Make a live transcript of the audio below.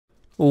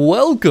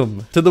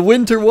Welcome to the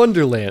Winter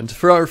Wonderland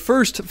for our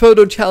first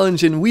photo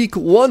challenge in week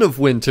 1 of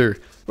winter.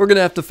 We're going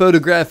to have to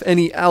photograph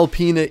any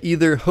Alpine at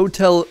either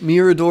Hotel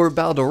Mirador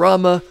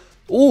Balderrama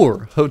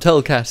or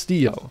Hotel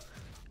Castillo.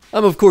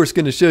 I'm of course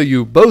going to show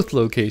you both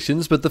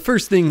locations, but the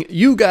first thing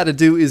you gotta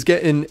do is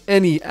get in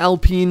any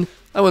Alpine.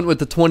 I went with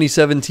the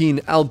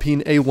 2017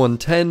 Alpine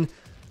A110.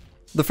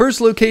 The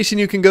first location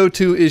you can go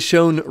to is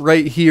shown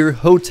right here,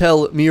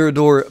 Hotel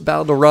Mirador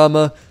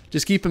Balderrama.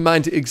 Just keep in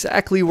mind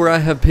exactly where I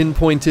have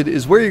pinpointed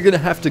is where you're going to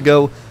have to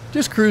go.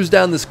 Just cruise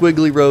down the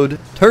squiggly road,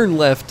 turn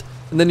left,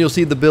 and then you'll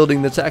see the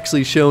building that's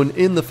actually shown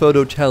in the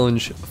photo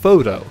challenge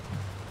photo.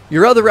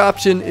 Your other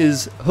option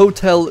is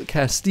Hotel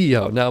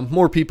Castillo. Now,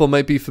 more people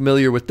might be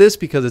familiar with this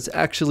because it's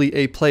actually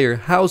a player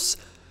house.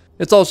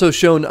 It's also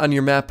shown on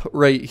your map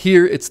right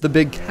here. It's the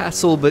big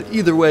castle, but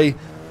either way,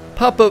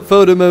 pop up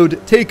photo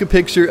mode, take a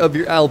picture of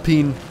your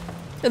Alpine,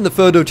 and the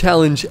photo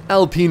challenge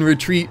Alpine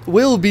retreat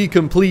will be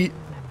complete.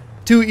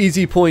 2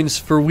 easy points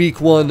for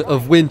week 1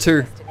 of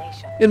winter.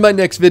 In my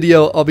next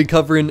video, I'll be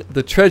covering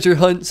the treasure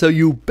hunt, so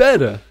you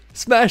better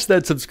smash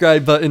that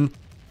subscribe button.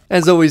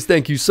 As always,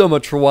 thank you so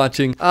much for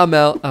watching. I'm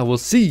out. I will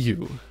see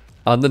you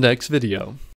on the next video.